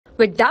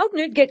With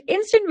Doubtnut, get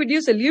instant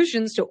video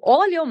solutions to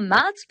all your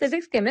maths,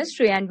 physics,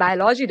 chemistry, and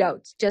biology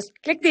doubts. Just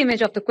click the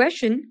image of the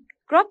question,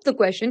 crop the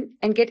question,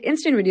 and get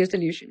instant video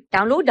solution.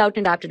 Download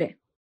Doubtnut app today.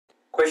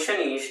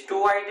 Question is,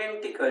 two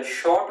identical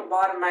short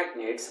bar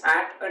magnets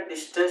at a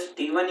distance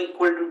d1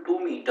 equal to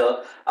 2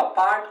 meter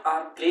apart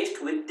are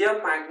placed with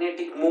their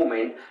magnetic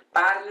moment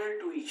parallel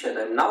to each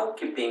other. Now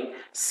keeping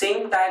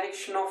same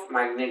direction of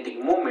magnetic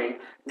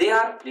moment, they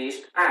are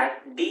placed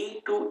at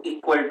d2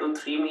 equal to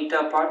 3 meter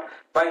apart,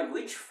 by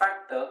which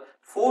factor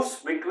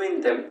force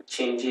between them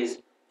changes.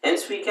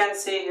 Hence we can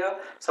say here,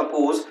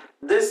 suppose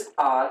these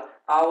are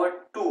our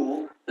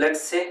two,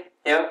 let's say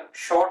here,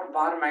 short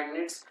bar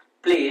magnets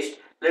placed,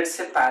 let's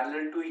say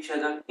parallel to each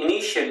other.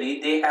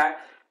 Initially they had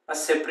a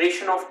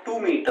separation of 2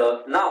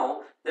 meter.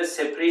 Now the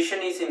separation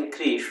is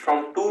increased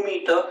from 2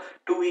 meter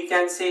to, we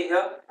can say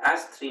here,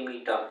 as 3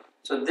 meter.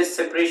 So this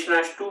separation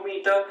as 2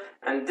 meter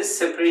and this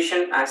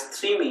separation as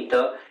 3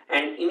 meter,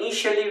 and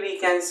initially we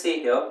can say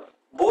here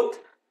both,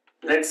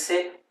 let's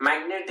say,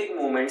 magnetic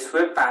moments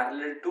were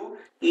parallel to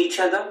each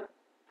other,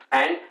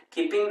 and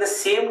keeping the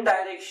same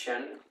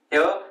direction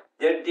here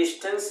their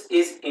distance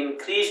is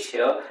increased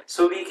here.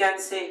 So we can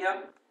say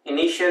here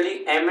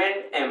initially M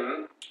and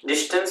M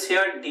distance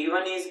here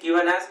d1 is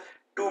given as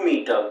 2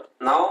 meter.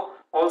 Now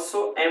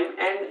also M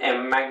and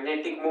M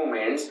magnetic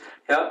moments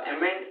here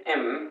M and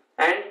M,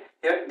 and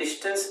here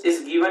distance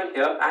is given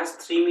here as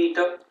 3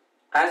 meter.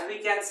 As we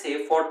can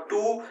say, for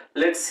two,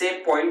 let's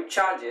say, point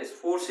charges,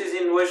 force is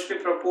inversely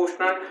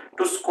proportional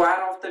to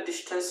square of the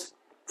distance.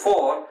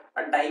 For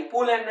a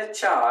dipole and a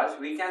charge,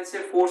 we can say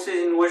force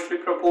is inversely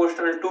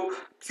proportional to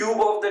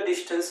cube of the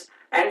distance.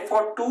 And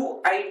for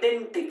two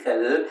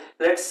identical,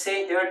 let's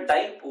say here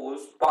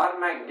dipoles, bar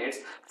magnets,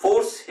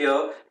 force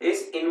here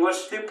is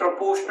inversely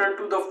proportional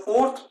to the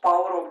fourth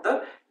power of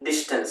the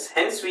distance.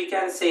 Hence we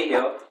can say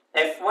here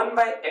F1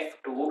 by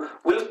F2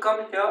 will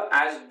come here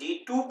as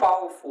d2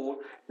 power 4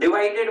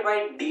 divided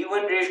by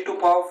d1 raised to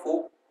power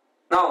 4.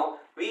 Now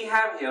we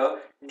have here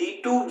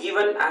d2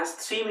 given as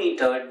 3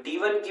 meter,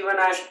 d1 given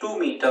as 2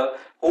 meter,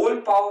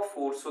 whole power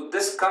 4. So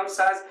this comes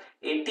as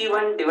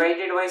 81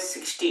 divided by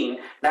 16.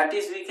 That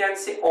is, we can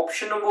say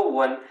option number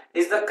 1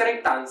 is the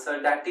correct answer.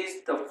 That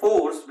is, the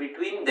force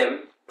between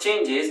them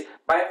changes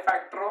by a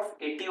factor of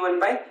 81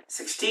 by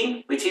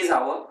 16, which is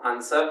our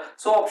answer.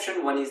 So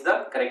option 1 is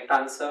the correct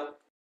answer.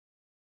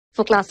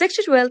 For class 6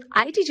 to 12,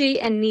 IIT JEE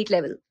and NEET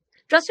level.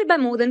 Trusted by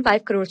more than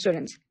 5 crore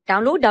students.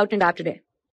 Download Doubtnut app today.